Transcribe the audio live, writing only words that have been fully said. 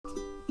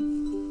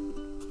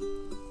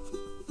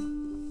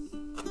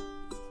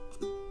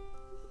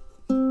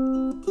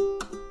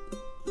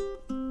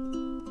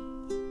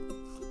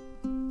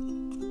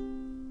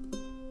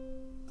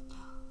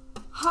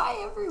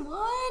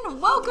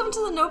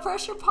Welcome to the No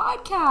Pressure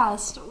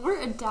Podcast.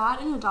 We're a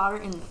dad and a daughter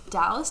in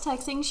Dallas,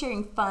 Texas,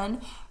 sharing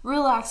fun,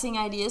 relaxing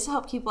ideas to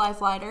help keep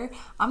life lighter.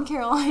 I'm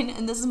Caroline,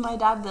 and this is my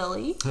dad,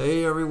 Billy.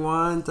 Hey,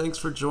 everyone. Thanks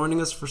for joining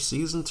us for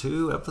Season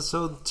 2,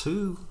 Episode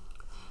 2.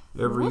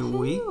 Every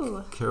week,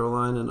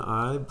 Caroline and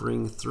I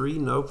bring 3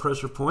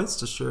 no-pressure points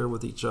to share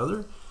with each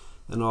other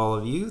and all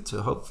of you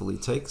to hopefully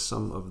take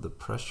some of the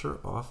pressure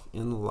off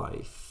in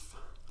life.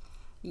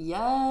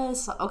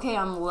 Yes. Okay,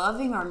 I'm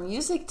loving our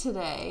music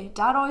today.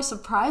 Dad always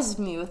surprises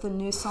me with a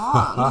new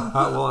song.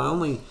 Well, I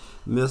only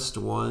missed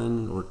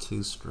 1 or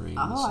 2 strings.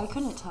 Oh, I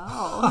couldn't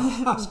tell.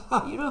 It was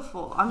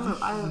beautiful.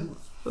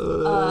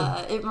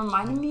 It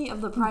reminded me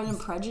of the Pride and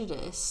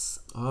Prejudice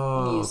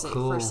music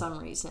for some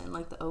reason,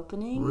 like the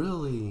opening.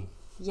 Really?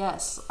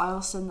 Yes, I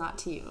will send that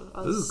to you.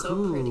 It was so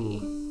cool.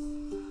 pretty.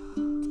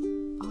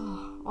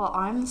 Oh, well,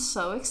 I'm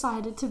so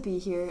excited to be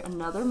here.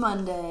 Another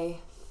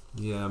Monday.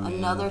 Yeah, man.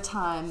 Another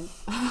time.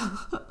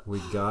 We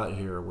got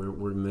here.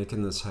 We're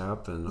making this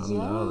happen. I don't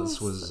know.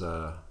 This was,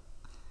 I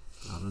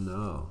don't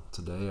know.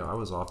 Today, I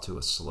was off to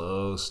a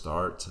slow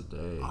start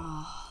today.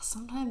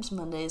 Sometimes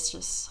Mondays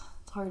just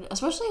hard,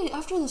 especially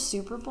after the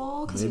Super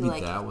Bowl. Cause Maybe you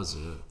like, that was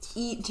it.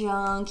 Eat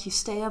junk, you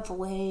stay up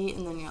late,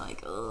 and then you're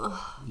like, ugh.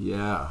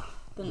 Yeah.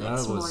 The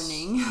next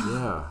morning.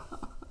 Yeah.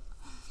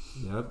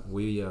 Yep.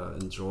 We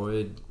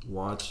enjoyed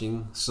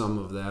watching some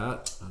of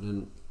that. I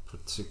didn't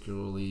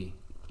particularly...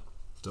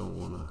 Don't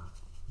want to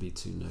be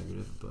too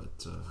negative,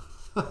 but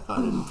I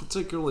didn't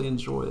particularly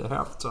enjoy the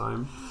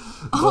halftime.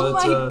 Oh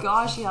my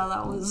gosh, yeah,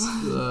 that was...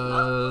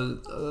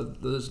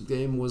 This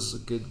game was a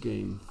good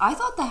game. I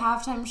thought the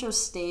halftime show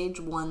stage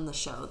won the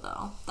show,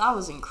 though. That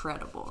was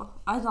incredible.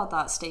 I thought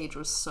that stage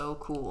was so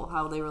cool,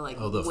 how they were like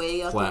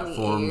way up in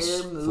the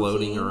air, moving.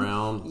 Floating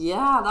around.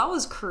 Yeah, that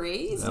was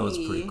crazy. That was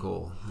pretty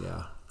cool,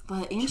 yeah.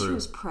 But and she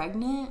was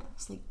pregnant.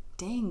 It's like,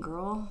 dang,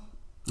 girl.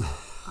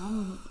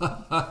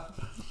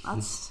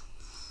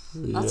 That's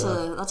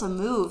a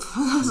move.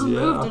 That's a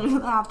move to do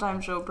the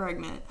halftime show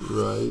pregnant.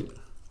 Right.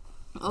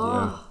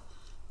 Oh,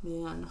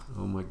 man.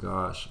 Oh, my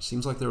gosh.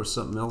 Seems like there was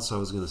something else I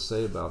was going to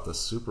say about the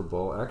Super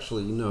Bowl.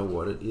 Actually, you know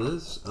what it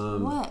is?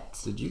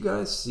 What? Did you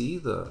guys see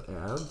the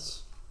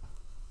ads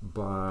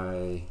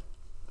by...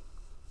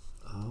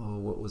 Oh,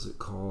 what was it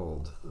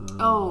called?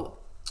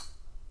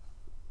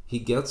 He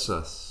Gets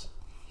Us.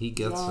 He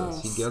Gets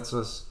Us. He Gets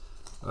Us.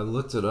 I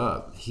looked it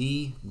up.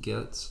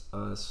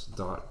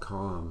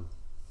 HeGetsUs.com.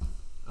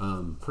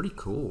 Pretty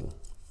cool.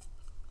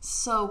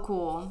 So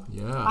cool.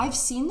 Yeah. I've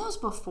seen those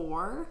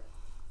before,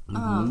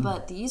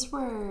 but these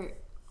were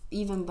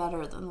even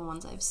better than the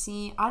ones I've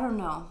seen. I don't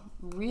know.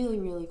 Really,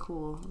 really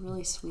cool.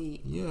 Really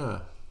sweet. Yeah.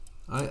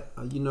 I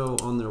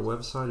on their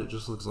website, it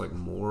just looks like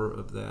more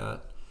of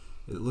that.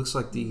 It looks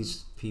like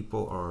these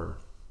people are,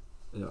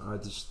 in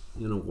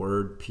a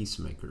word,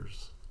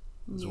 peacemakers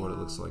is what it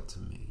looks like to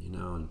me,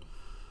 and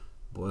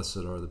blessed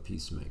are the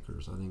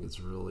peacemakers. I think it's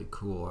really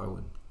cool. I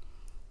would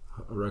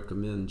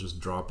recommend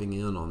just dropping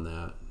in on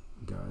that,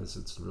 guys.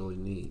 It's really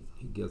neat.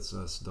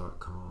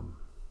 HeGetsUs.com.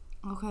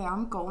 Okay,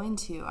 I'm going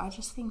to. I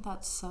just think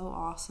that's so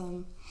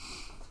awesome.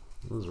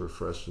 It was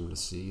refreshing to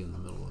see in the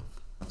middle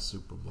of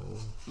Super Bowl.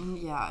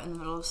 Yeah, in the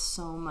middle of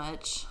so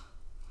much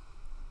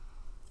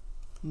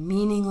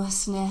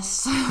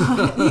meaninglessness.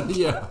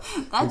 Yeah,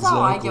 that's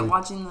how I get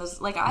watching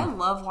those. Like, I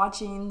love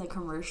watching the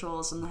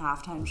commercials and the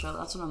halftime show.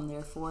 That's what I'm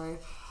there for.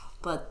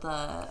 But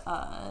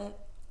the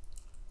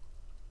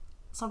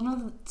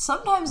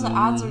sometimes the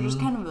ads are just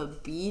kind of a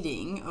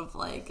beating of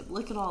like,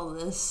 look at all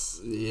this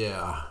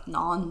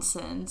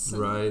nonsense.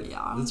 And, right.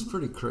 Yeah. It's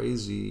pretty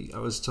crazy. I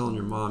was telling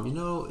your mom,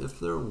 if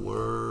there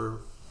were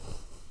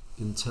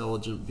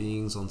intelligent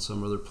beings on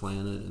some other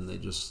planet and they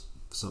just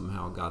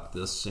somehow got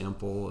this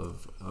sample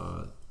of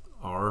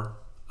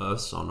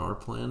us on our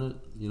planet,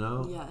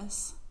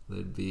 Yes.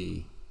 they'd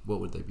be... What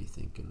would they be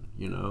thinking,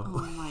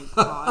 Oh my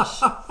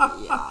gosh.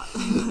 Yeah.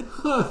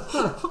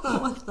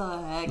 What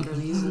the heck are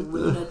these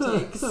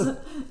lunatics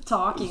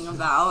talking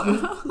about?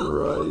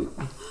 Right.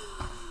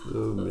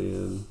 Oh,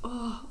 man.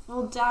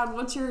 Well, Dad,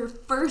 what's your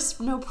first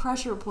no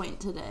pressure point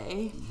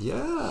today?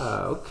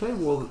 Yeah, okay.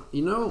 Well,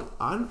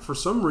 for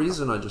some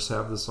reason, I just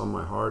have this on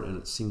my heart, and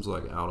it seems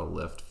like out of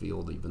left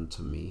field even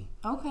to me.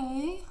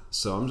 Okay.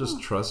 So I'm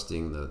just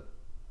trusting that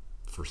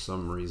for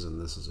some reason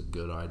this is a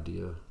good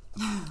idea.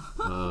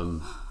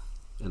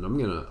 And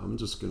I'm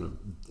just gonna,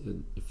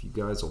 if you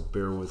guys will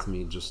bear with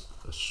me, just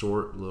a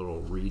short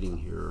little reading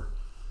here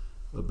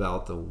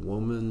about the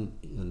woman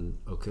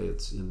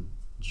it's in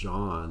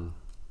John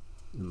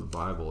in the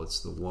Bible. It's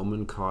the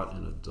woman caught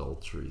in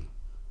adultery.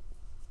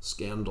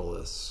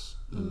 Scandalous.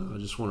 And I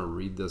just want to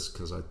read this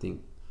because I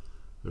think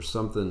there's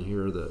something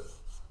here that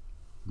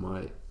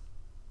might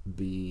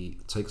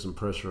take some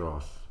pressure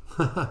off.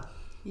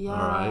 Yeah.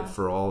 All right,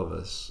 for all of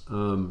us.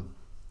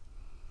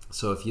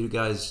 So if you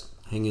guys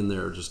hang in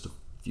there, just a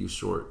few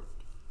short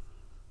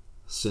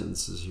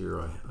sentences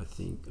here, I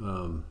think.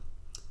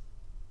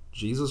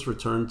 Jesus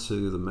returned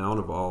to the Mount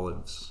of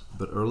Olives,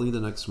 but early the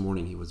next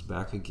morning he was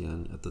back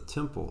again at the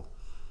temple.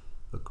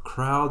 A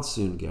crowd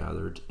soon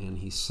gathered, and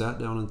he sat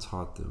down and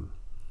taught them.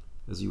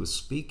 As he was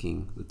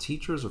speaking, the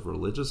teachers of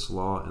religious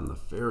law and the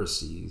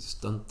Pharisees,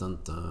 dun dun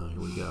dun,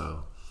 here we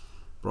go,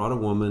 brought a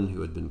woman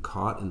who had been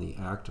caught in the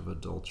act of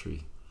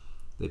adultery.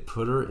 They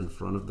put her in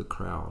front of the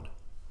crowd.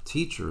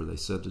 "Teacher," they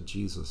said to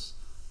Jesus,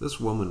 "this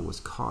woman was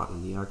caught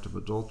in the act of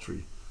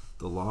adultery.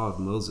 The law of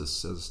Moses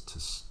says to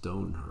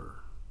stone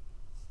her.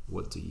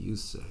 What do you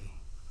say?"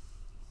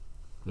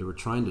 They were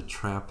trying to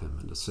trap him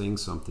into saying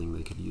something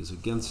they could use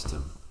against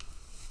him.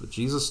 But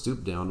Jesus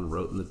stooped down and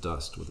wrote in the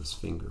dust with his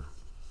finger.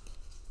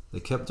 They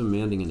kept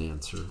demanding an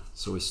answer,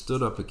 so he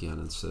stood up again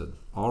and said,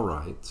 "All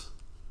right,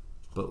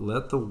 but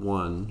let the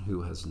one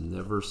who has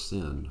never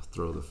sinned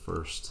throw the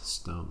first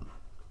stone."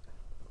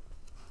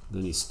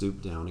 Then he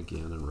stooped down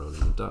again and wrote in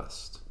the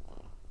dust.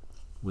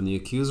 When the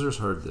accusers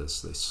heard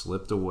this, they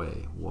slipped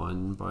away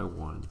one by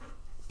one,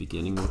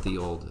 beginning with the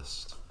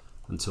oldest,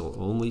 until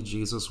only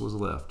Jesus was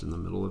left in the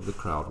middle of the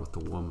crowd with the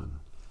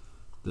woman.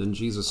 Then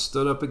Jesus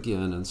stood up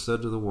again and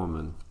said to the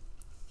woman,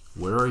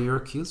 "Where are your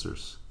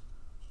accusers?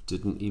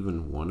 Didn't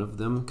even one of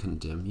them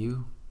condemn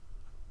you?"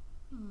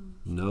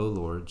 "No,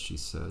 Lord," she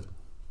said.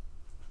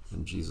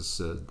 And Jesus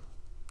said,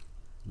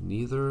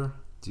 "Neither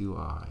do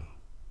I.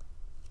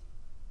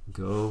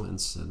 Go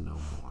and sin no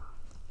more."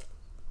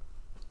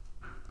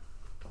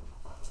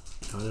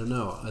 I don't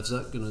know. Is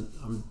that gonna?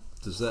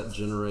 Does that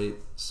generate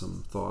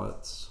some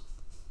thoughts?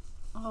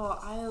 Oh,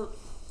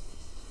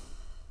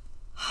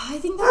 I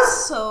think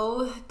that's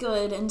so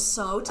good and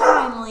so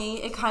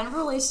timely. It kind of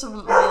relates to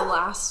my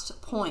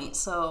last point,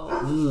 so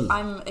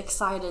I'm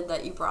excited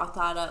that you brought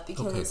that up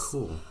because okay,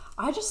 cool.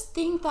 I just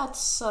think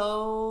that's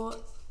so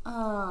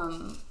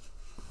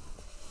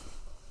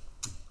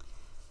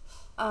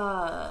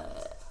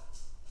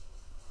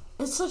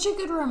it's such a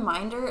good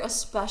reminder,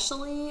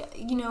 especially,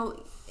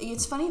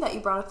 it's funny that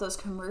you brought up those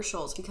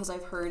commercials because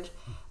I've heard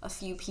a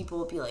few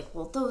people be like,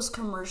 well, those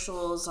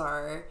commercials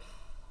are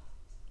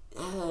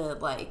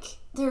like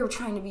they're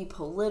trying to be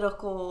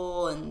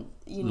political and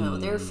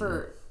they're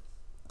for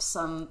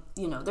some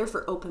they're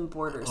for open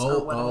borders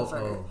or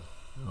whatever.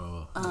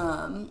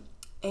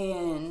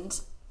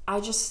 And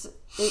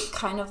it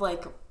kind of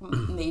like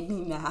made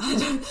me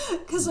mad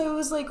because I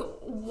was like,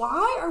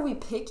 why are we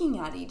picking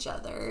at each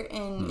other?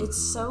 And it's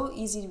so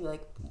easy to be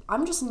like, I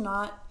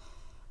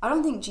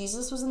don't think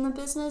Jesus was in the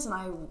business, and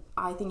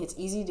I think it's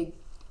easy to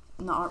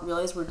not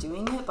realize we're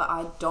doing it, but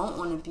I don't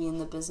want to be in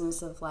the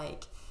business of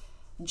like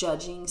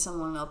judging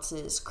someone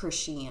else's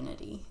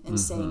Christianity and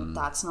saying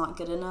that's not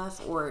good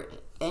enough or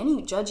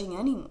judging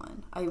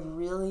anyone. I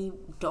really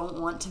don't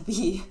want to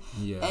be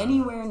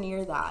anywhere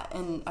near that.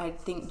 And I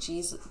think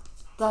Jesus,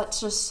 that's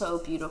just so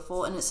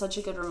beautiful, and it's such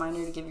a good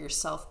reminder to give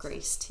yourself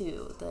grace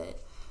too, that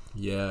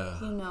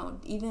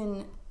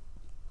even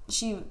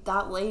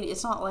that lady,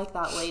 it's not like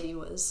that lady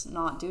was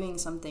not doing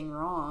something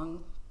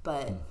wrong,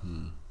 but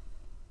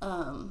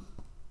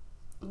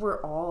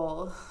we're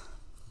all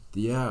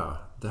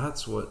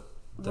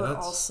we're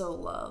all so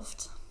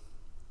loved.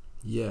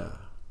 Yeah.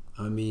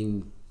 I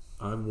mean,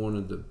 I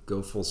wanted to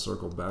go full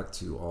circle back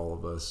to all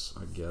of us,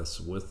 I guess,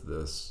 with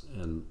this.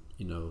 And,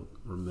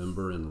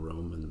 remember in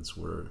Romans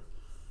where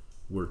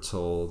we're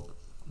told,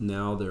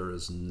 now there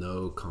is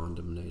no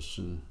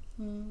condemnation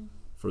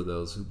for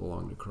those who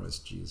belong to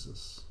Christ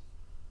Jesus.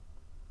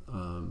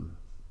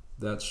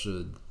 That's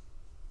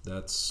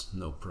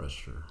no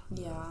pressure.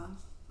 Yeah.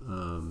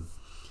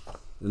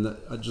 And that,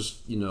 I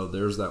just,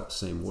 there's that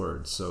same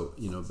word. So,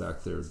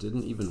 back there,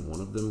 didn't even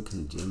one of them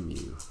condemn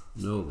you?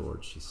 No,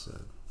 Lord, she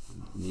said.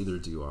 Neither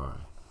do I.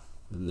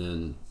 And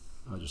then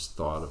I just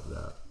thought of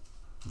that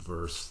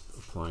verse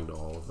applying to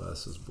all of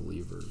us as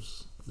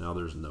believers. Now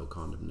there's no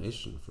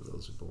condemnation for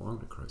those who belong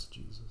to Christ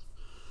Jesus.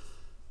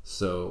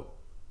 So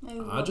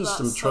I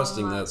just am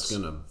trusting that's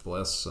going to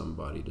bless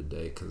somebody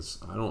today, because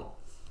I don't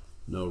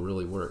know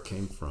really where it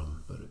came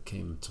from, but it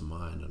came to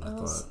mind, and I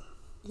thought...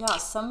 Yeah,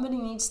 somebody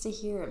needs to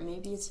hear it.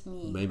 Maybe it's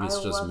me. Maybe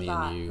it's just me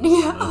and you.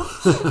 Yeah.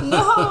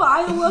 No,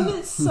 I love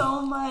it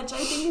so much.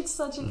 I think it's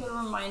such a good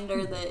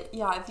reminder that,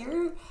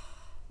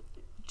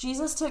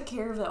 Jesus took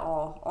care of it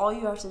all. All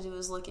you have to do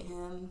is look at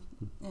him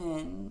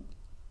and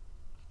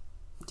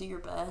do your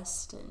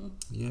best. And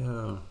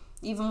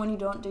even when you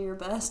don't do your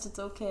best, it's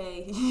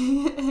okay.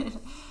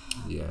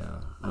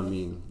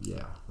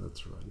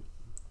 That's right.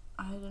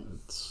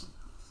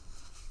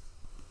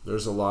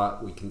 There's a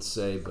lot we can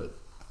say, but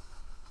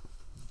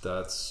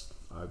that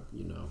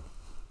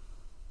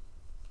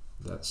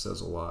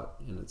says a lot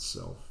in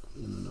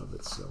and of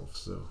itself.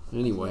 So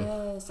anyway.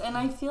 Yes, and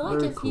I feel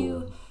like if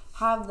you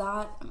have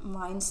that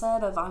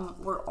mindset of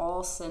we're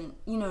all sin,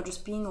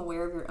 just being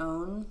aware of your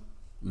own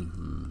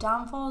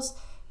downfalls,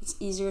 it's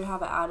easier to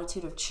have an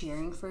attitude of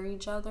cheering for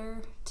each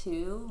other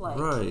too. Like,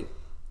 right.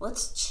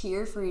 Let's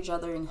cheer for each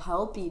other and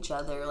help each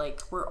other.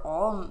 Like, we're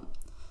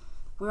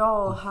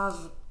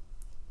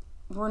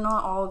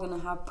not all going to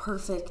have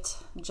perfect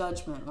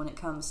judgment when it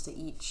comes to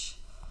each,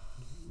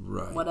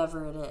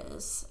 whatever it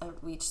is,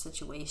 each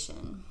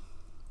situation.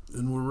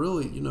 And we're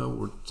really,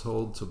 we're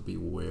told to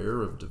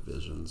beware of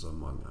divisions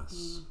among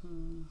us.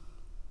 No.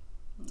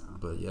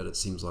 But yet it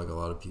seems like a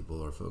lot of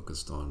people are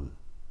focused on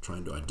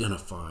trying to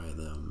identify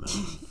them,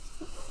 and,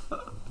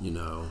 you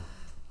know.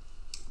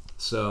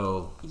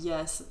 So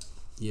yes,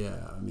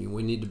 yeah, I mean,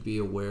 we need to be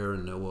aware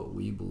and know what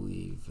we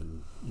believe,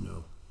 and you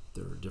know,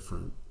 there are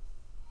different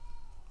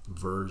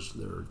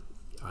versions.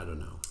 I don't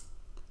know,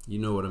 you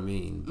know what I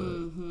mean.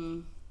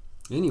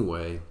 But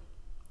anyway,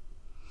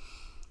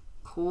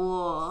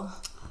 cool.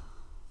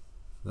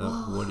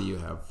 What do you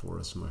have for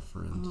us, my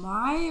friend?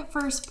 My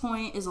first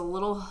point is a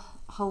little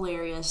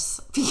hilarious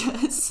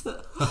because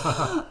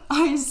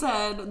I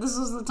said, this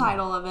was the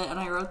title of it, and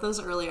I wrote this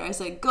earlier. I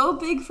said, "Go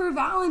big for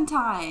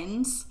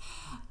Valentines."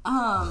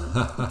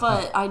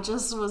 But I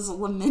just was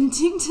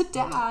lamenting to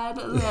Dad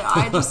that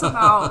I just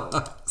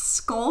about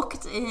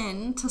skulked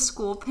in to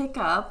school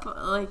pickup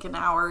like an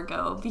hour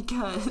ago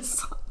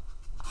because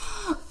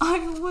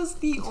I was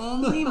the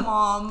only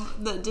mom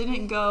that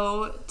didn't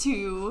go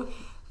to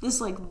this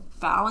like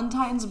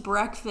Valentine's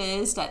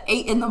breakfast at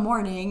 8 in the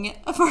morning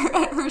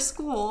at her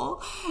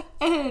school,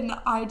 and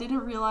I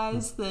didn't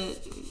realize that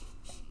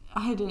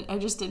I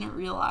just didn't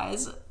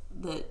realize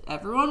that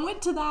everyone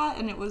went to that,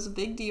 and it was a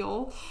big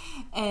deal.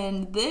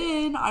 And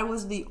then I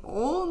was the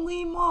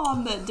only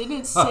mom that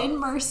didn't send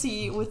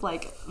Mercy with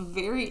like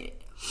very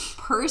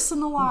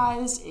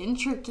personalized,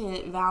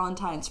 intricate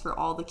Valentines for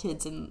all the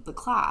kids in the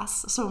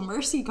class. So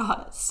Mercy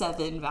got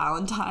 7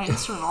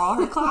 Valentines from all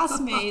her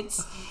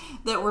classmates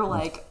that were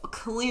like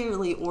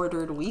clearly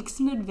ordered weeks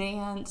in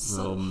advance.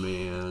 Oh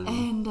man.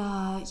 And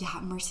yeah,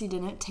 Mercy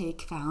didn't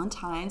take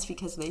Valentines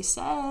because they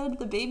said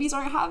the babies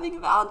aren't having a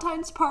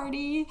Valentine's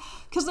party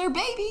because they're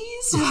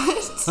babies.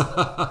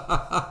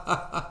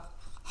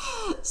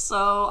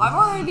 So I've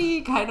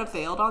already kind of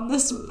failed on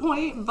this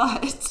point,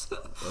 but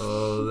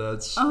oh,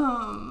 that's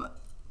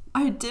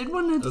I did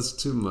want to. That's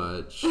too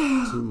much.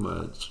 Too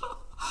much.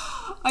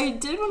 I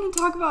did want to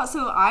talk about.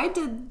 So I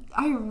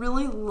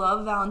really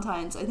love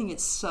Valentine's. I think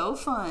it's so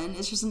fun.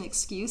 It's just an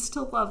excuse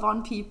to love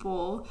on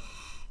people,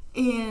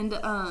 and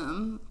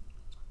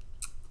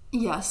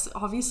yes,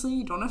 obviously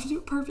you don't have to do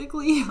it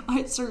perfectly.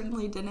 I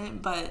certainly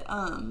didn't, but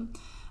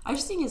I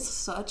just think it's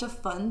such a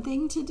fun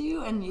thing to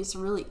do, and it's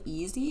really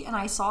easy. And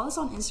I saw this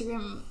on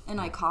Instagram,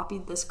 and I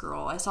copied this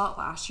girl. I saw it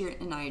last year,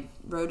 and I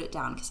wrote it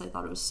down because I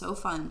thought it was so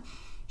fun.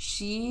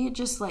 She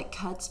just like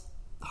cuts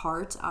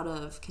hearts out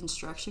of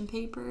construction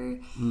paper,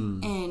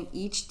 and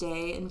each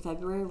day in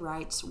February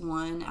writes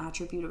one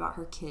attribute about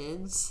her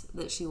kids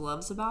that she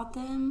loves about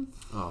them,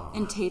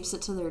 and tapes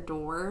it to their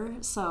door.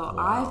 So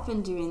I've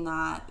been doing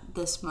that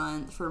this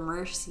month for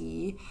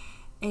Mercy,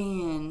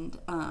 and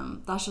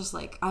that's just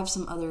like, I have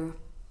some other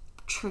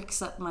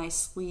tricks up my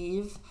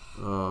sleeve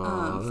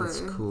that's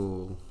for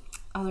cool.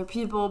 other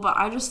people, but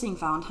I just think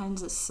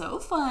Valentine's is so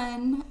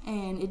fun,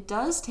 and it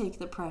does take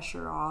the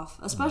pressure off,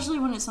 especially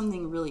when it's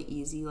something really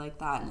easy like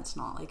that and it's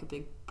not like a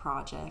big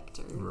project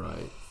or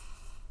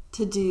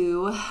to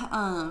do.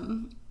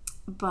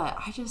 But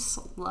I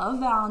just love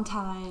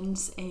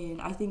Valentine's,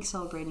 and I think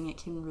celebrating it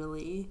can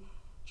really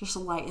just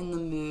lighten the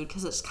mood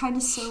because it's kind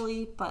of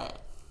silly,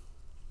 but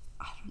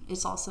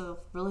it's also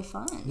really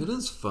fun. It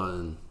is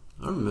fun.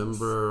 I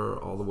remember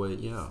all the way,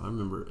 I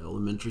remember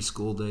elementary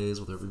school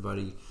days with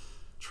everybody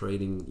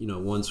trading,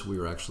 once we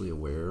were actually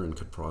aware and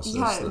could process.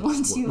 Yeah,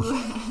 once you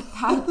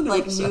had,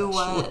 like, knew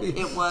what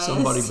it was.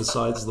 Somebody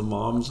besides the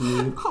moms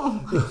knew. Oh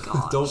my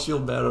gosh. Don't feel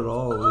bad at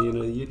all.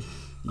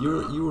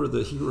 You were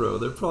the hero.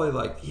 They're probably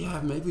like,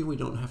 yeah, maybe we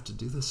don't have to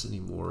do this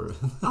anymore.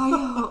 I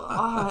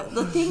know.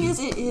 The thing is,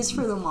 it is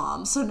for the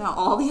moms, so now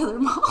all the other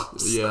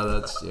moms. Yeah,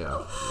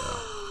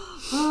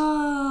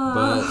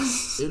 but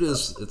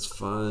it's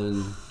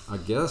fun. I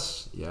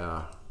guess,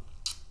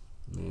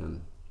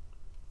 man.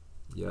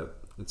 Yep.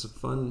 It's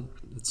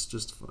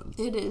just fun.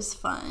 It is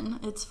fun.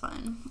 It's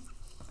fun.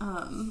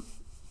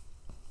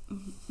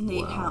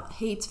 Nate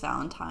hates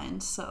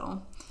Valentine's,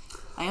 so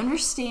I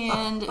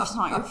understand it's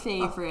not your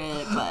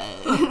favorite, but...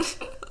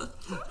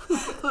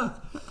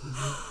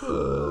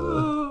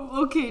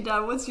 Okay,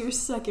 Dad, what's your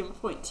second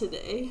point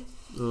today?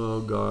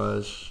 Oh,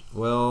 gosh.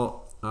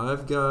 Well,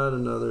 I've got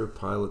another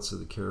Pirates of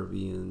the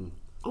Caribbean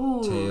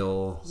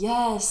tale.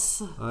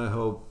 Yes. I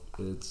hope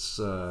it's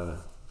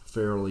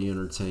fairly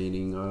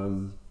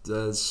entertaining.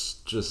 That's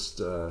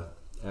just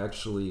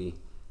actually,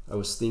 I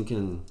was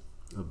thinking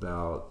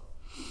about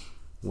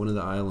one of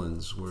the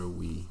islands where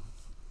we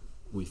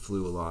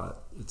flew a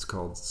lot. It's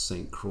called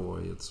St.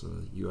 Croix. It's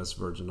a U.S.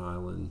 Virgin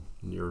Island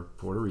near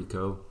Puerto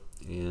Rico,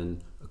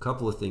 and a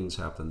couple of things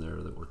happened there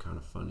that were kind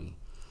of funny.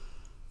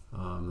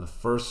 The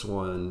first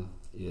one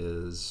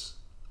is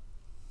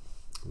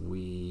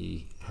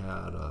we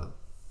had a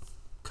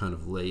kind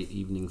of late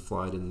evening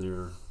flight in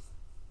there,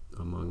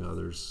 among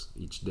others,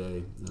 each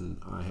day,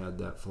 and I had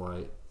that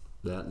flight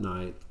that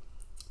night,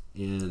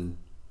 and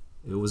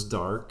it was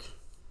dark,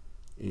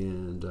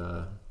 and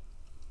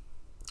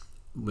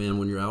man,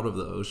 when you're out of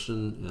the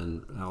ocean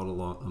and out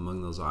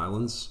among those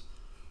islands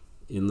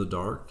in the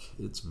dark,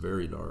 it's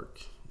very dark,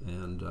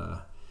 and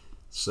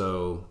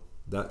so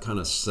that kind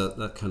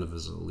of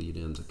is a lead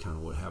into kind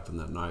of what happened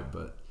that night.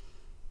 But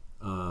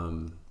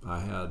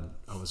I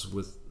was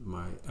with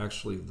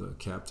actually the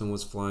captain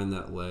was flying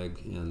that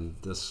leg, and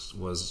this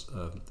was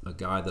a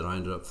guy that I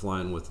ended up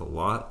flying with a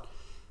lot.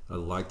 I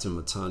liked him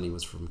a ton. He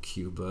was from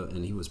Cuba,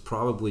 and he was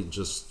probably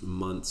just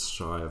months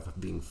shy of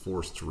being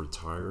forced to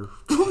retire.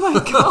 Oh my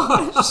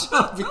gosh.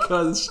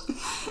 Because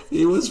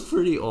he was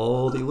pretty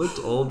old. He looked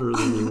older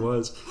than he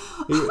was.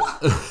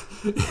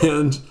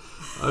 And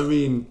I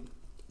mean,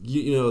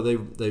 you know, they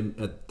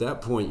at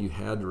that point you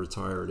had to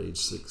retire at age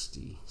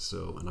 60.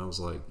 So, and I was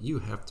like, you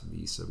have to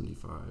be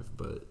 75,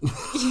 but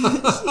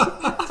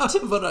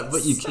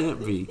but you can't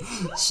be.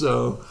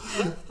 So,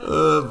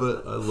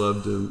 but I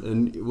loved him,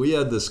 and we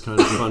had this kind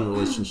of fun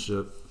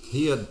relationship.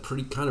 He had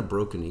pretty kind of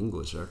broken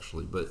English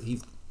actually, but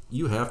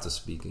you have to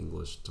speak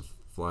English to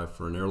fly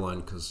for an airline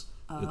because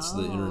it's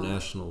the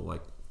international,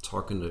 like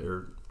talking to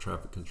air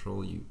traffic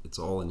control. It's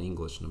all in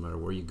English no matter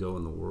where you go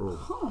in the world.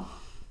 Huh.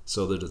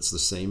 So that it's the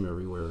same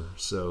everywhere.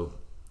 So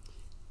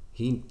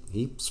he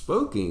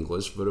spoke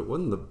English, but it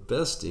wasn't the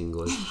best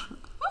English.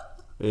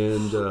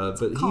 And but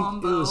it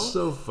was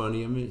so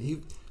funny. I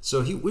mean,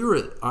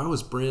 I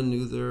was brand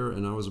new there,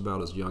 and I was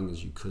about as young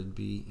as you could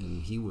be,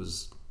 and he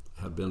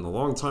had been a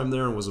long time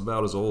there and was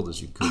about as old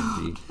as you could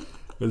be.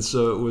 And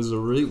so it was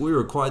we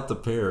were quite the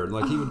pair.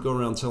 Like he would go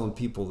around telling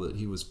people that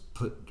he was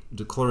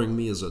declaring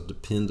me as a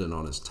dependent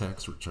on his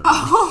tax return.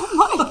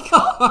 Oh my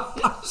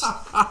gosh.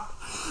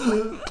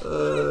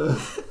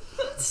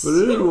 But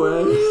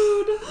anyway,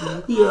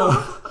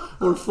 yeah,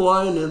 we're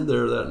flying in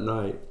there that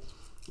night,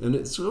 and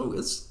it's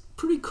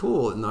pretty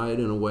cool at night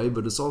in a way,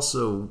 but it's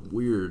also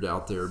weird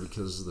out there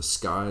because the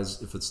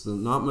skies, if it's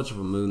not much of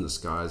a moon, the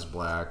sky's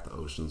black, the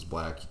ocean's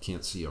black, you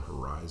can't see a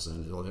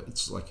horizon.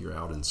 It's like you're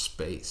out in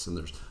space, and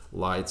there's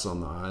lights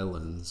on the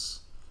islands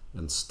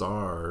and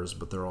stars,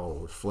 but they're all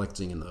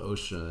reflecting in the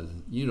ocean,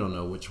 and you don't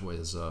know which way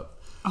is up.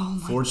 Oh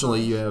my Fortunately,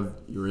 gosh. you have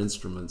your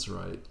instruments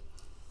right.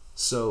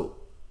 So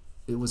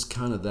it was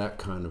kind of that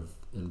kind of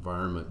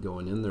environment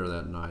going in there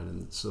that night,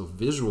 and so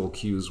visual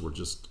cues were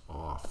just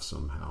off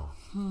somehow.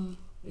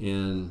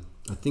 And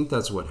I think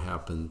that's what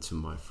happened to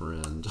my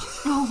friend.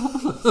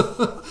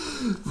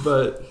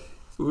 But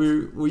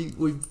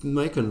we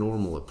make a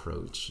normal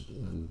approach,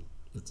 and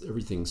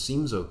everything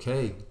seems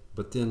okay.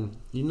 But then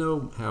you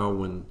know how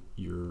when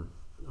you're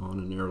on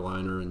an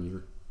airliner and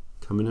you're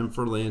coming in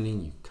for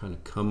landing, you kind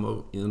of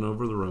come in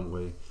over the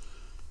runway.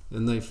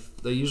 And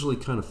they usually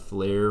kind of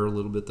flare a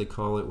little bit, they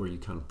call it, where you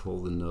kind of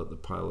pull the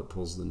pilot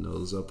pulls the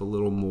nose up a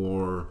little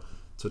more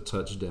to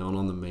touch down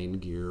on the main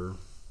gear.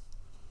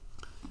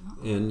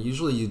 And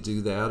usually you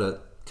do that at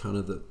kind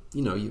of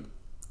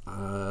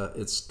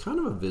it's kind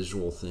of a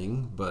visual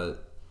thing,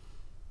 but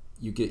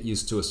you get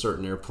used to a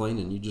certain airplane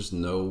and you just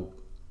know,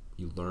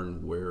 you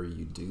learn where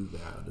you do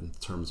that in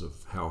terms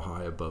of how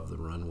high above the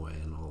runway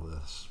and all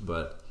this.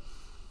 But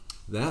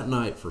that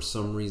night, for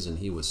some reason,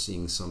 he was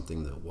seeing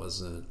something that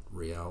wasn't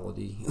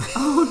reality.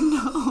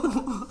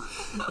 Oh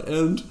no.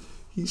 And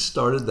he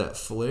started that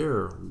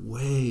flare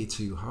way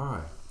too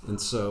high.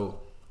 And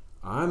so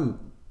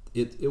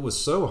it was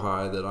so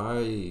high that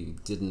I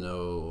didn't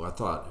know. I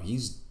thought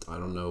I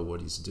don't know what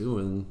he's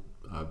doing,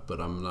 but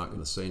I'm not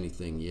going to say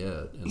anything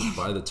yet. And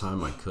by the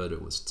time I could,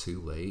 it was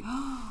too late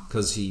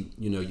because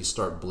you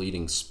start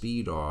bleeding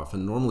speed off.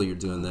 And normally you're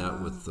doing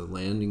that with the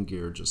landing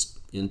gear just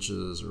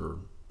inches or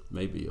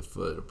maybe a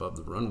foot above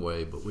the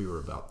runway, but we were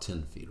about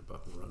 10 feet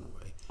above the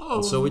runway.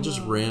 And so we just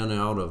ran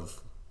out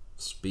of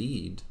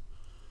speed,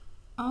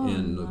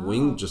 and the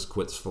wing just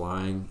quits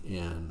flying,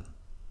 and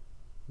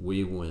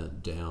we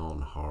went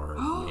down hard,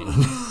 man.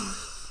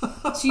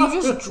 So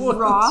you just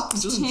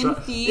dropped 10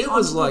 feet. It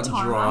was onto like the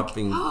tarmac?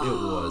 dropping. It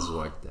was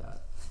like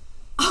that.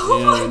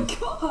 Oh And my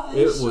gosh.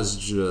 it was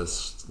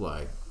just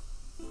like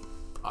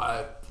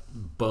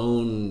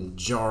bone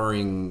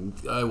jarring.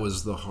 It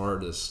was the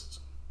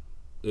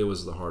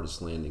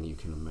hardest landing you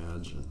can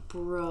imagine.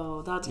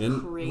 Bro, that's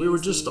And crazy. we were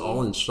just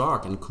all in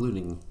shock,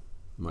 including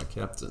my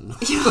captain.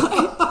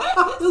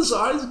 His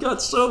eyes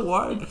got so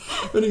wide,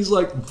 and he's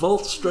like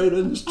bolt straight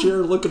in his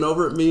chair looking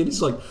over at me, and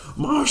he's like,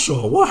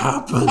 Marshall, what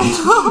happened?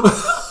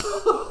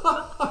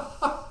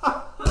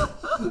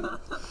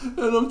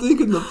 And I'm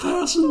thinking the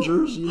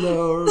passengers,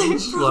 are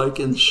just like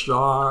in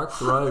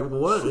shock, right?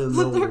 What in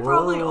the world? They're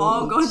probably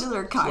all going to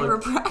their It's like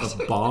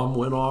chiropractor. a bomb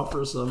went off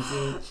or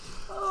something.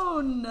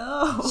 Oh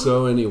no.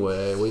 So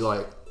anyway, we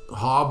like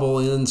hobble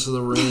into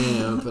the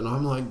ramp, and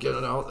I'm like, get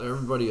it out.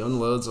 Everybody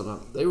unloads,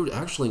 and they would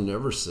actually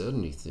never said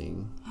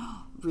anything.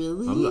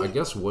 Really? I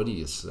guess, what do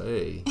you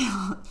say?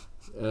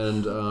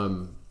 And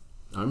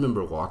I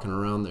remember walking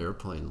around the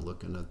airplane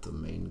looking at the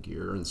main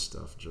gear and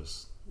stuff,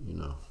 just,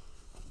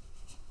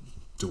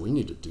 do we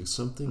need to do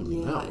something? I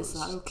mean, is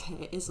that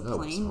okay? Is the that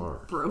was plane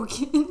hard.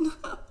 broken?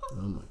 Oh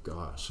my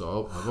gosh.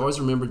 So I've always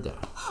remembered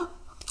that.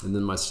 And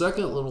then my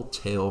second little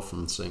tale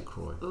from St.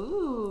 Croix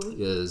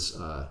is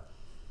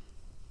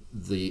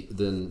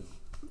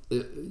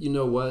you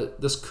know what?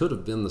 This could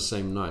have been the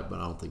same night, but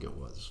I don't think it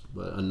was.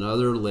 But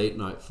another late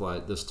night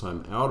flight, this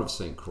time out of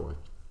St. Croix.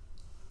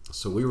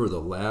 So we were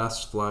the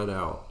last flight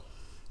out,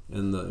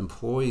 and the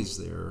employees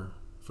there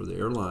for for the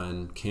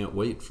airline can't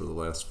wait for the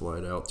last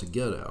flight out to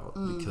get out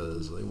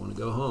because they want to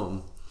go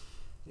home.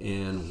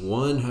 And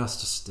one has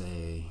to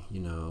stay,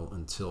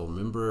 until,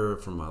 remember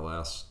from my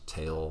last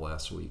tale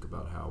last week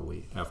about how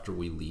after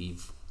we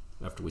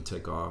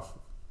take off,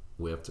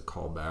 we have to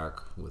call back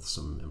with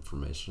some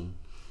information.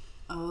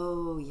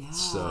 Oh, yeah.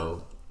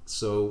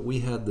 So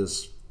we had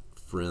this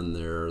friend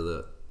there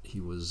that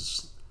he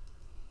was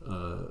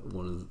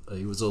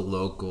he was a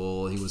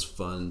local. He was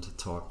fun to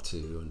talk to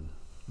and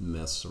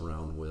mess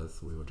around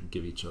with. We would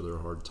give each other a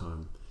hard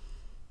time.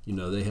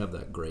 They have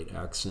that great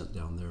accent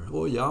down there.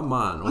 Oh yeah,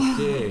 man,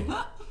 okay.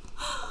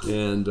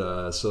 And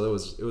so it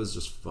was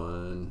just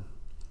fun,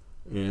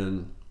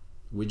 and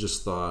we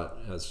just thought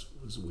as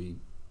we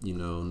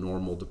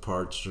normal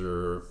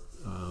departure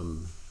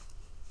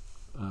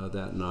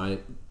that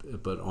night,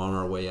 but on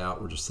our way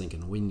out, we're just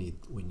thinking we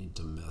need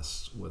to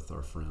mess with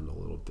our friend a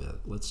little bit.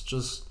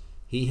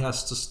 He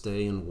has to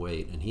stay and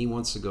wait, and he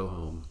wants to go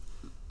home.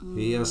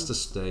 He has to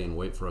stay and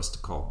wait for us to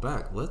call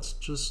back. Let's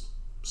just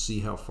see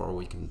how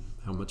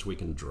much we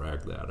can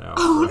drag that out.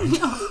 Oh, right? no.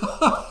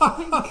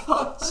 Oh my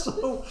God.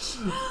 So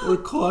we're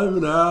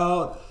climbing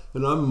out,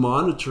 and I'm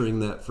monitoring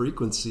that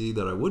frequency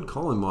that I would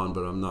call him on,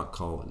 but I'm not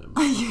calling him.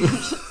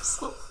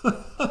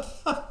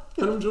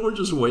 And we're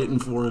just waiting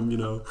for him,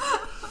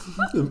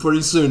 And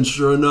pretty soon,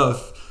 sure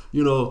enough,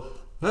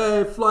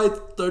 hey, flight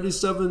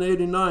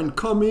 3789,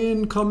 come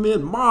in.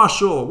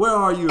 Marshall, where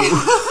are you?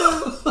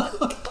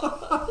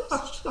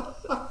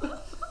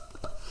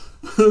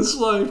 It's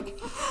like,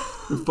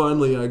 and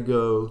finally I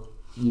go,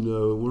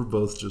 we're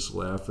both just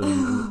laughing.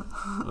 And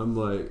I'm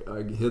like,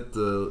 I hit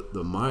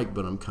the mic,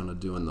 but I'm kind of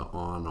doing the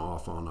on,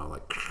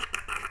 like,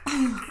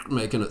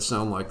 making it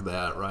sound like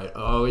that, right?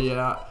 Oh,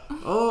 yeah.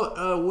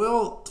 Oh,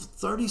 well,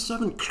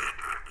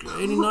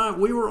 3789,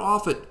 we were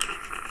off it.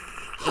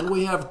 And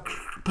we have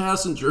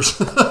passengers.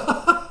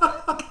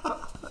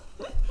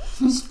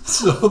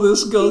 So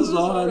this goes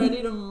on.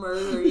 Ready to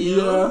murder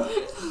you. Yeah.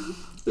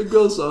 It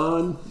goes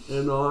on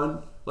and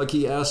on. Like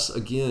he asks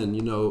again,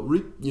 to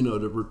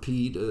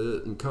repeat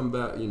it and come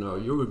back,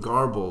 you were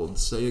garbled,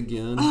 say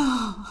again.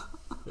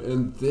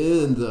 And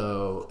then,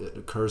 though, it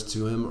occurs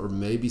to him, or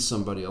maybe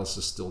somebody else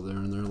is still there,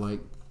 and they're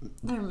like,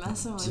 they're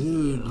messing with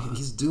you. Dude,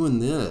 he's doing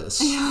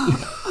this.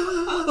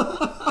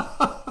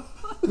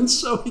 And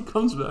so he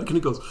comes back and he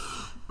goes,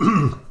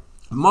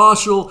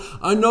 Marshall,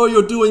 I know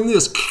you're doing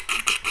this.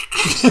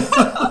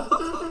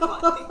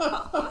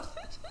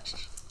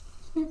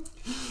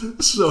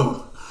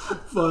 So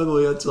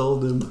finally I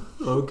told him,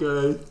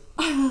 okay,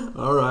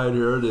 all right,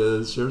 here it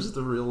is. Here's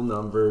the real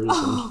numbers.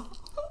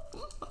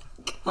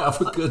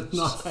 Have a good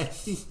night.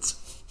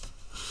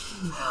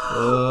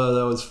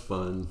 That was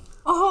fun.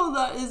 Oh,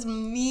 that is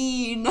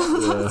mean.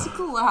 That's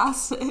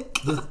classic.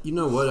 You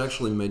know what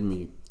actually made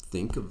me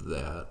think of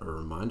that, or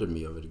reminded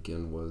me of it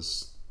again,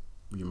 was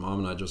your mom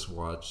and I just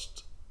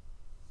watched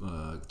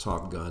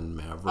Top Gun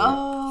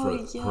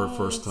Maverick for her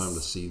first time to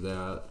see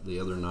that the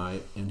other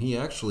night. And he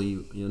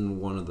actually, in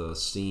one of the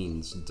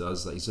scenes,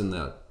 does that. He's in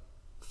that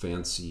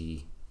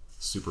fancy,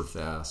 super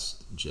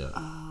fast jet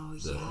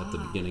at the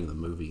beginning of the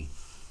movie.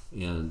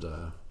 And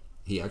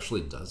he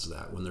actually does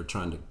that when they're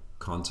trying to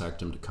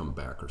contact him to come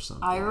back or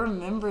something. I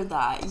remember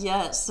that.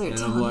 Yes. And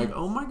I'm like,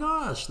 oh my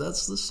gosh,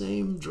 that's the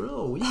same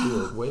drill we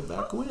did way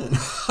back when.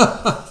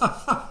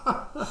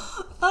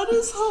 That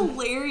is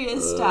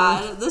hilarious,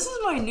 Dad. This is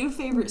my new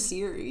favorite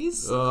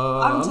series.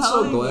 I'm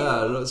so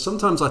glad. You.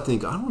 Sometimes I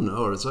think, I don't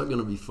know, is that going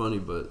to be funny?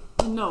 But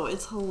no,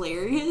 it's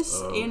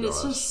hilarious, and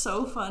it's just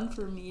so fun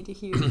for me to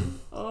hear.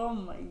 Oh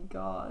my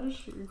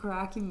gosh, you're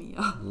cracking me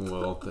up.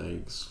 Well,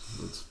 thanks.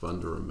 It's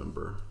fun to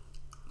remember.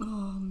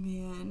 Oh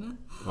man.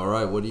 All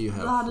right, what do you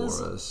have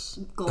for us?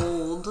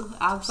 Gold,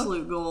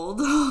 absolute gold.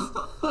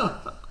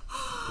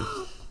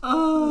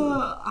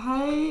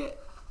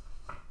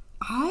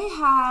 I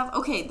have,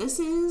 okay, this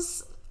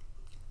is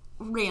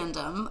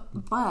random,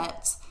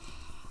 but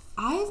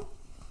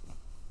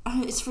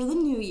it's for the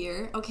new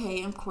year.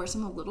 Okay, of course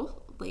I'm a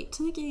little late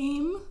to the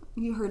game.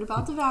 You heard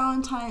about the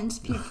Valentines,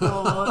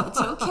 people. It's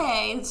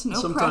okay. It's no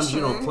sometimes pressure.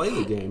 You don't play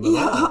the game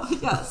at all.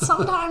 Yeah,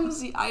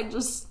 sometimes I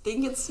just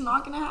think it's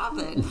not going to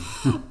happen.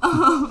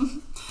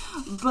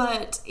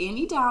 But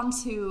Annie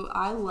Downs, who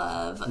I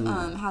love,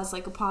 has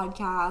like a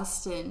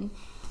podcast and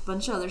a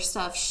bunch of other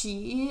stuff.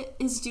 She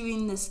is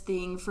doing this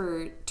thing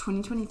for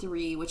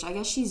 2023, which I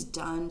guess she's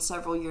done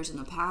several years in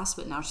the past,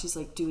 but now she's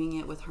like doing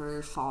it with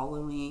her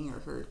following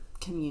or her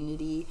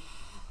community,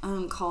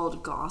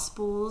 called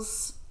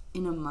Gospels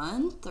in a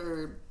Month,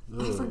 or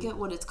I forget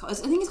what it's called. I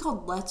think it's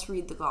called Let's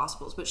Read the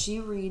Gospels, but she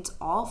reads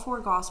all 4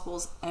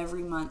 Gospels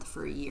every month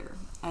for a year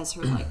as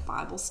her like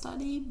Bible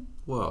study.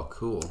 Wow,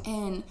 cool.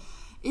 And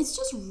it's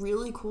just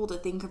really cool to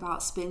think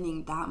about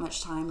spending that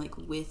much time like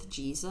with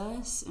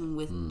Jesus and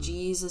with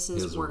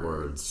Jesus's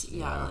words.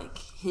 Yeah, like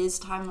his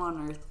time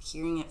on earth,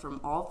 hearing it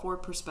from all 4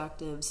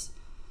 perspectives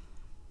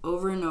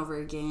over and over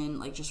again,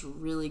 like just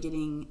really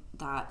getting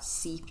that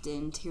seeped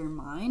into your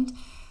mind.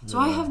 So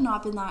I have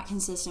not been that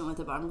consistent with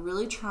it, but I'm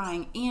really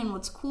trying. And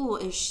what's cool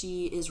is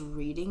she is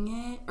reading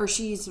it, or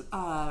she's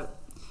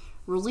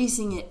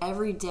releasing it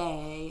every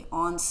day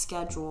on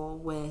schedule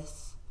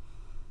with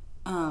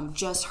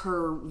just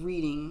her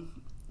reading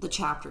the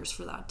chapters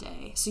for that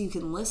day. So you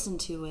can listen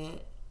to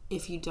it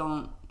if you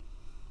don't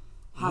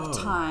have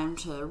time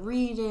to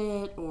read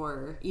it,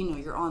 or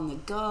you're on the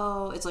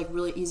go. It's like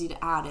really easy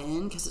to add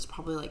in because it's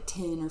probably like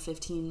 10 or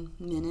 15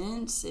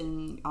 minutes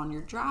on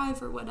your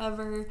drive or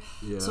whatever.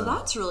 Yeah. So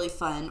that's really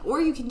fun.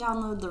 Or you can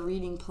download the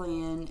reading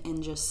plan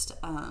and just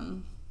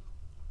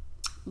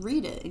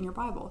read it in your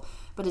Bible.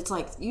 But it's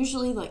like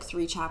usually like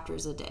 3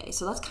 chapters a day.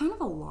 So that's kind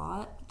of a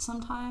lot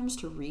sometimes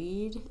to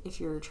read if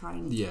you're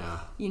trying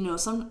to,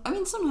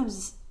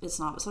 sometimes it's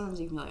not, but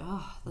sometimes you can be like,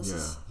 oh, this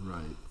is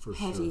right, for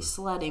heavy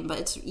sledding, but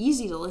it's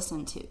easy to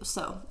listen to.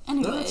 So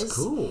anyways, that's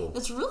cool.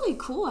 It's a really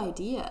cool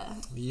idea.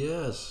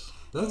 Yes.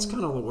 That's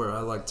kind of where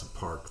I like to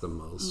park the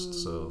most.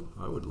 So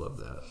I would love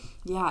that.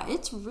 Yeah,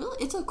 it's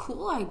a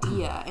cool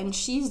idea. And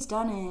she's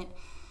done it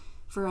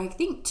for I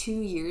think 2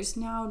 years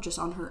now, just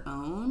on her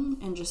own,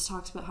 and just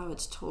talks about how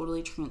it's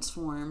totally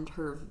transformed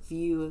her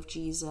view of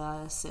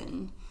Jesus.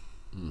 And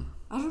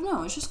I don't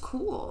know, it's just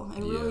cool.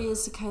 It really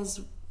is, because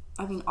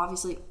I mean,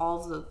 obviously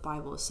all of the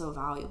Bible is so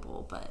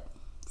valuable, but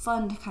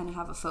fun to kind of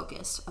have a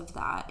focus of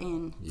that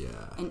and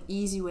an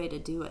easy way to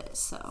do it.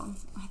 So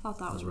I thought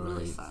that was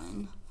really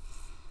fun.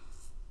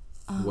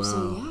 Wow.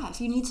 So yeah, if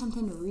you need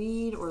something to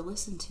read or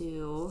listen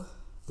to,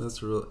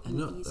 that's really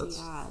easy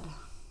add.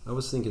 I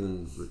was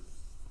thinking,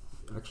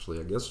 actually,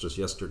 I guess just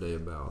yesterday,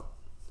 about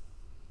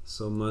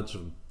so much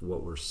of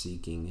what we're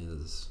seeking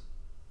is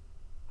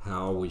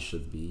how we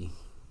should be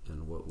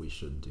and what we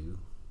should do.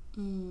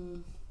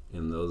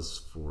 And those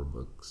 4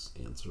 books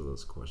answer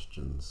those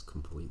questions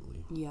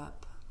completely.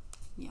 Yep.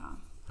 Yeah.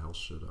 How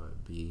should I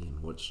be and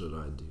what should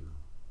I do?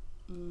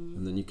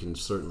 And then you can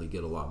certainly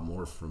get a lot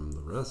more from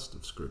the rest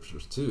of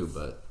scriptures too,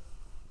 but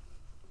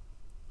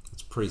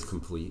it's pretty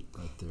complete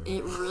right there.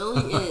 It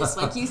really is.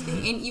 Like, you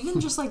think, and even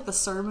just like the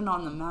Sermon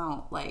on the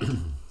Mount, like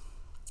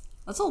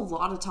that's a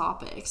lot of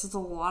topics. It's a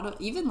lot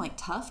of even like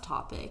tough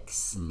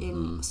topics.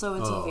 And so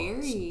it's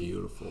it's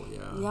beautiful,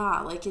 yeah,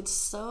 like it's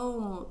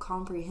so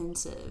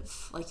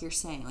comprehensive. Like you're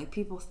saying, like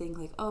people think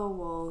like, oh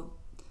well,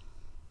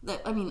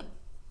 that, I mean,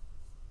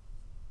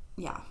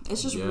 yeah,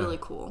 it's just really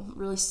cool,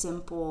 really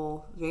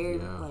simple, very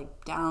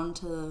like down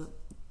to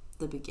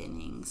the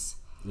beginnings.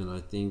 And I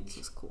think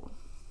it's cool.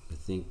 I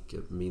think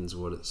it means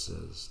what it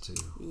says too.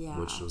 Yeah.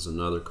 Which was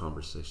another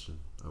conversation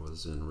I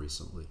was in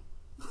recently.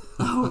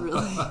 Oh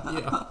really?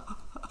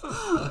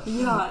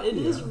 Yeah, it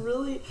is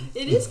really,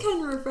 it is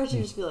kind of refreshing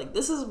to just be like,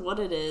 this is what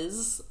it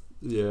is.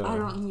 Yeah. I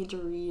don't need to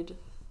read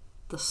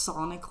the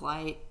sonic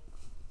light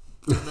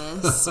for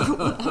this or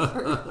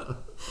whatever.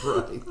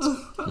 Right.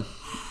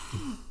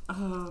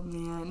 Oh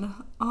man.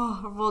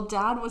 Oh well,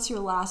 Dad, what's your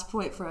last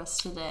point for us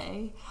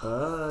today?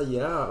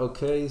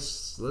 Okay.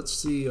 Let's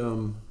see.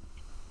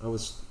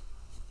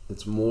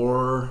 It's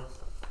more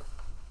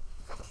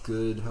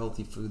good,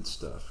 healthy food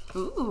stuff.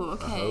 Ooh,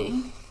 okay.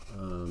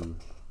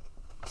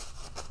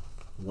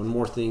 One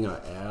more thing I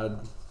add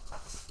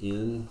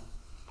in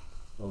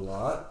a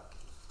lot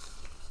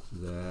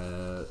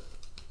that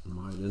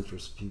might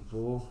interest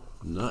people: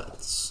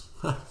 nuts.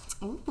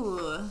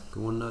 Ooh.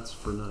 Going nuts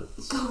for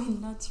nuts. Going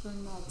nuts for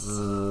nuts.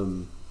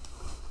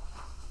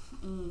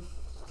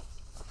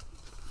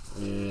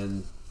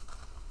 And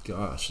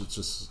gosh, it's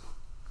just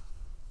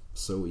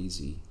so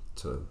easy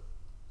to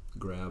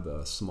grab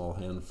a small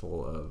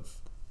handful of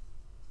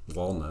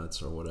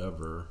walnuts or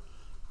whatever.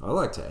 I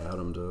like to add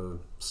them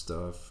to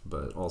stuff,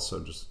 but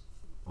also just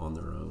on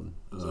their own.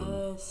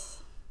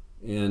 Yes.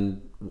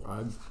 And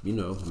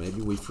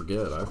maybe I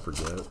forget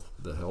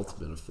the health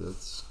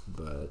benefits,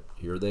 but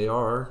here they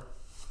are.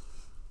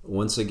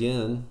 Once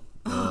again,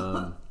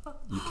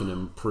 you can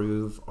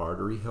improve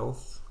artery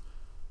health.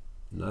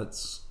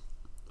 Nuts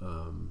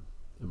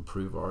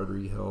improve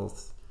artery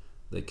health.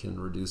 They can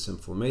reduce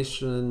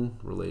inflammation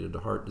related to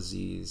heart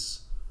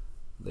disease.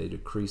 They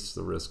decrease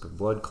the risk of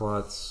blood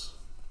clots.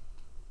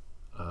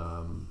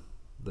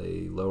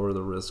 They lower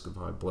the risk of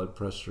high blood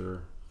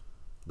pressure.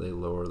 They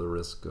lower the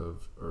risk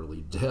of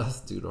early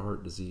death due to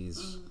heart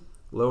disease.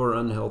 Lower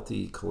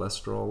unhealthy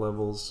cholesterol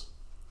levels,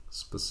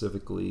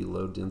 specifically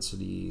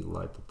low-density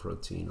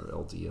lipoprotein or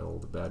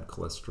LDL, the bad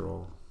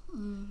cholesterol,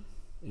 and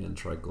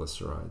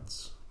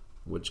triglycerides,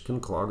 which can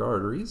clog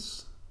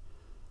arteries.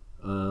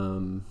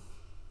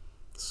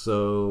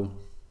 So,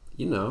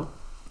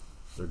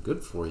 they're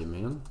good for you,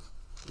 man.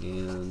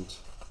 And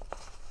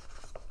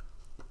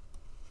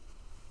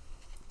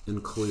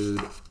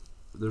include,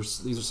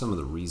 these are some of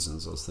the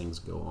reasons those things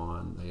go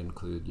on. They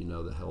include,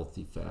 the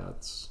healthy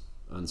fats,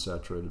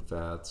 unsaturated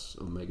fats,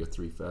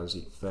 omega-3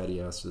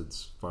 fatty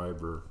acids,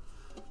 fiber,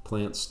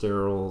 plant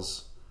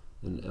sterols,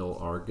 and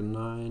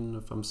L-arginine,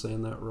 if I'm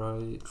saying that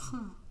right,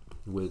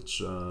 which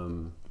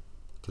can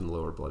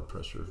lower blood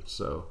pressure.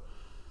 So,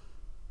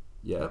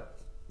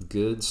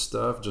 good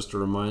stuff. Just a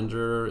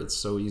reminder, it's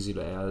so easy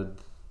to add.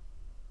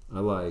 I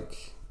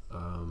like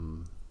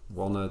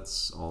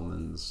walnuts,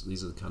 almonds.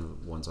 These are the kind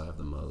of ones I have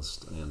the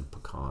most, and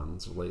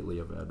pecans. Lately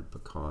I've added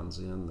pecans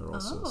in. They're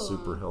also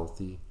super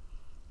healthy.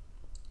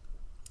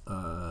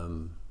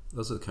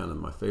 Those are kind of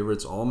my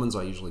favorites. Almonds,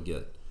 I usually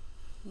get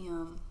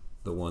Yum.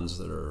 the ones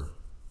that are,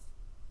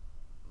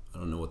 I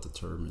don't know what the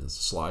term is,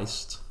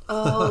 sliced.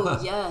 Oh,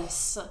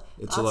 yes.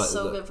 It's That's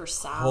so good for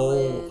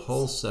salads.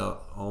 Whole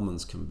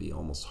almonds can be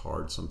almost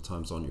hard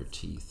sometimes on your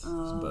teeth.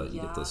 But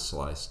you get the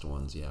sliced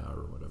ones, or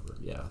whatever.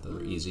 Yeah, that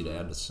are easy to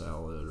add to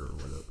salad or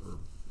whatever, or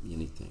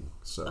anything.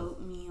 So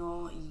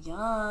oatmeal,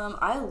 yum.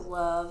 I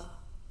love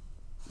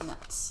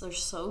nuts. They're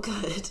so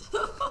good.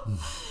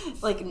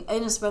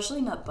 And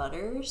especially nut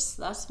butters.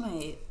 That's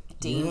my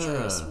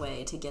dangerous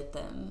way to get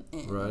them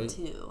in,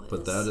 too.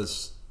 But that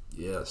is...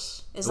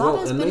 Yes. Is that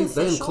as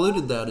beneficial? They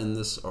included that in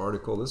this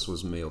article. This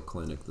was Mayo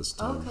Clinic this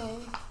time. Okay.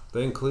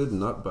 They include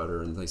nut butter,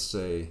 and they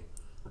say,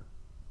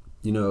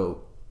 they're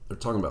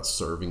talking about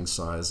serving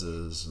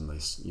sizes, and they,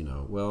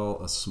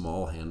 a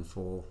small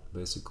handful,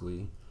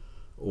 basically.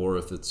 Or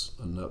if it's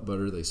a nut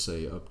butter, they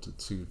say up to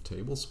 2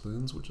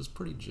 tablespoons, which is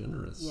pretty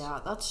generous. Yeah,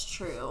 that's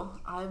true.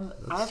 I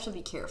have to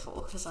be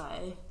careful because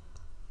I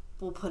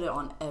will put it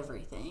on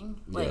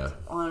everything.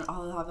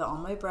 I'll have it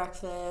on my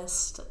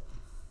breakfast,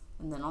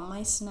 and then on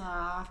my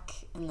snack,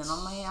 and then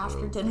on my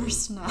after-dinner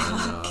snack.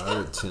 I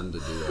would tend to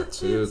do that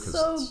too. It's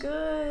so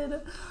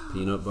good.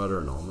 Peanut butter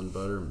and almond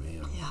butter,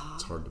 man,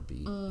 it's hard to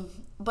beat.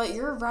 But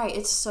you're right.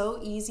 It's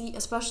so easy,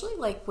 especially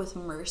with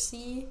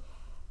Mercy.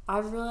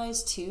 I've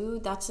realized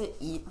too, that's a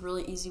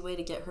really easy way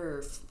to get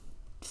her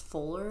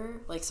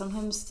fuller.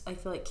 Sometimes I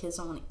feel like kids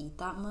don't want to eat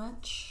that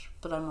much,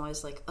 but I'm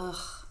always like,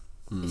 ugh.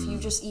 If you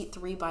just eat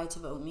 3 bites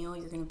of oatmeal,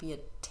 you're going to be a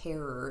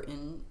terror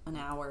in an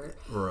hour.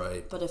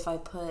 Right. But if I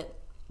put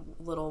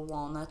little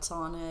walnuts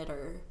on it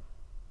or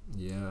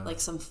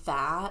some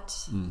fat,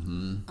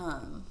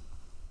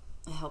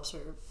 it helps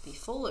her be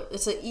fuller.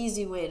 It's an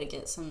easy way to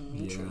get some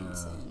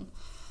nutrients in.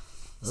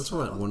 That's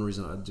one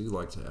reason I do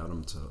like to add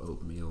them to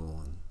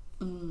oatmeal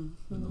in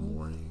the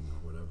morning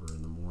or whatever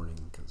in the morning,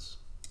 because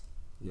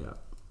it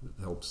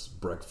helps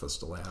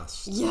breakfast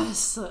last.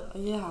 Yes.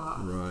 Yeah.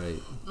 Right.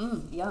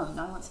 Yum.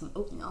 Now I want some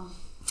oatmeal.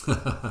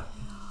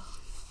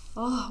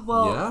 Oh,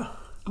 well. Yeah.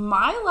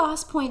 My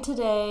last point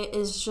today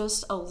is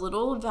just a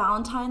little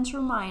Valentine's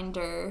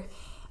reminder,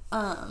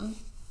 and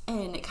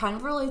it kind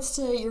of relates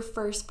to your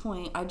first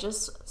point. I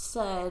just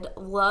said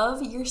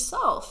love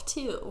yourself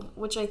too,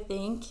 which I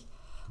think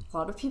a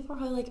lot of people are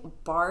probably like,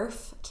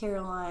 barf,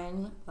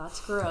 Caroline,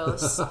 that's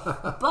gross.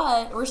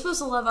 But we're supposed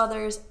to love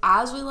others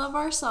as we love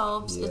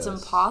ourselves. Yes. It's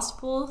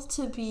impossible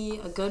to be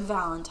a good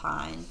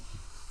Valentine.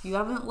 You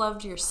haven't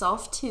loved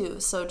yourself too,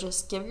 so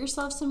just give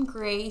yourself some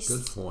grace.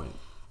 Good point.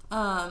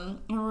 And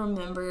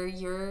remember,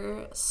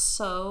 you're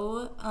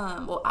so,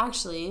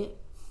 actually,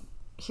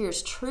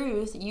 here's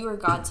truth. You are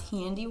God's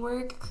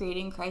handiwork,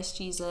 creating Christ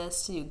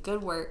Jesus to do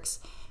good works,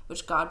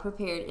 which God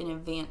prepared in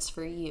advance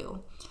for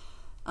you.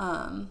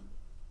 And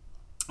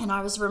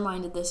I was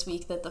reminded this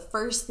week that the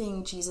first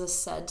thing Jesus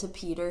said to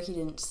Peter, he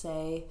didn't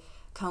say,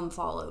 come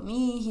follow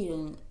me. He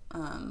didn't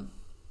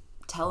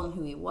tell him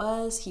who he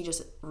was. He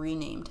just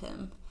renamed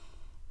him.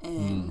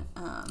 And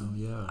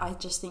I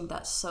just think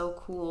that's so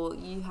cool.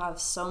 You have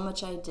so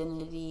much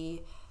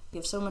identity. You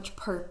have so much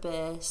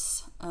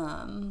purpose.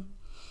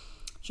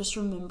 Just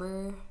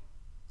remember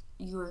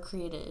you were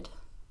created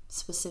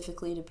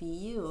specifically to be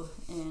you.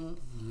 And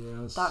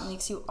that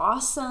makes you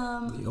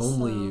awesome. The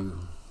only you.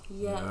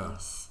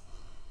 Yes.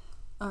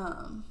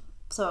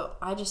 So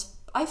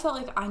I felt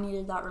like I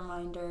needed that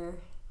reminder.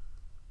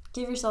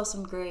 Give yourself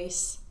some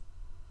grace.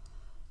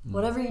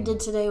 Whatever you did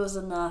today was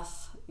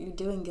enough. You're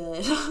doing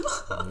good.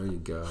 There you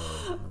go.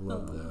 I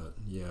love that.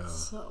 Yeah.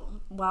 So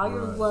while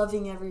you're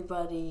loving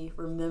everybody,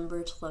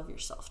 remember to love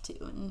yourself too,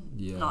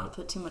 and not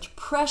put too much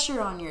pressure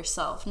on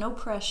yourself. No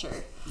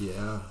pressure.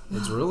 Yeah.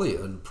 It's really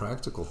a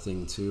practical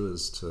thing too,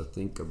 is to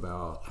think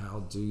about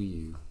how do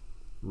you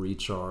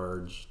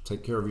recharge,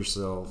 take care of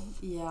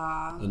yourself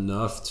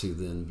enough to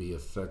then be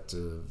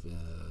effective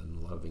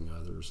in loving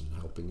others and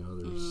helping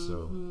others.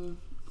 So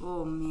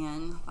oh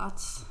man,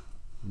 that's...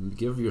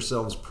 Give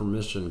yourselves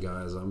permission,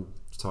 guys. I'm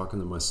talking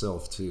to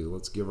myself too.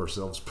 Let's give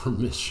ourselves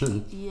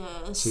permission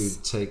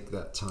to take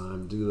that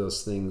time, do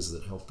those things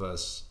that help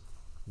us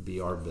be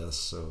our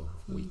best, so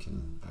we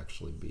can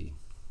actually be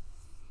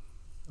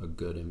a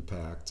good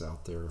impact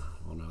out there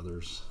on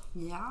others.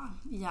 Yeah,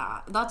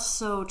 that's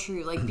so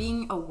true. Like,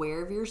 being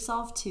aware of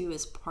yourself too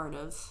is part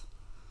of,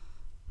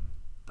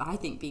 I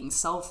think, being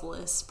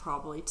selfless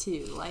probably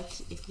too. Like,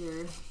 if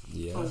you're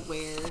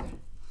aware,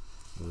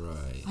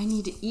 right, I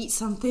need to eat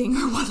something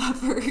or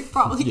whatever,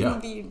 probably gonna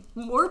be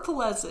more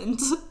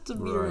pleasant to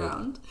be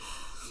around.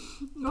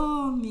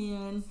 Oh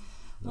man.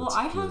 Well,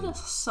 I had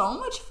so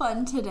much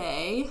fun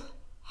today.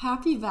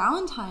 Happy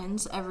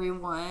Valentine's,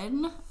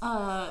 everyone.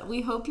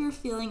 We hope you're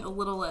feeling a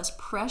little less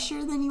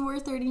pressure than you were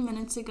 30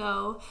 minutes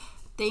ago.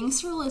 Thanks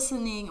for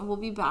listening. We'll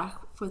be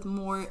back with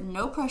more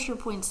No Pressure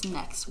Points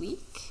next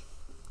week.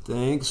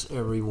 Thanks,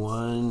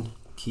 everyone.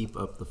 Keep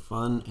up the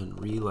fun and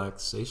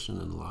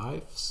relaxation in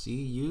life.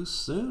 See you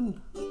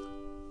soon.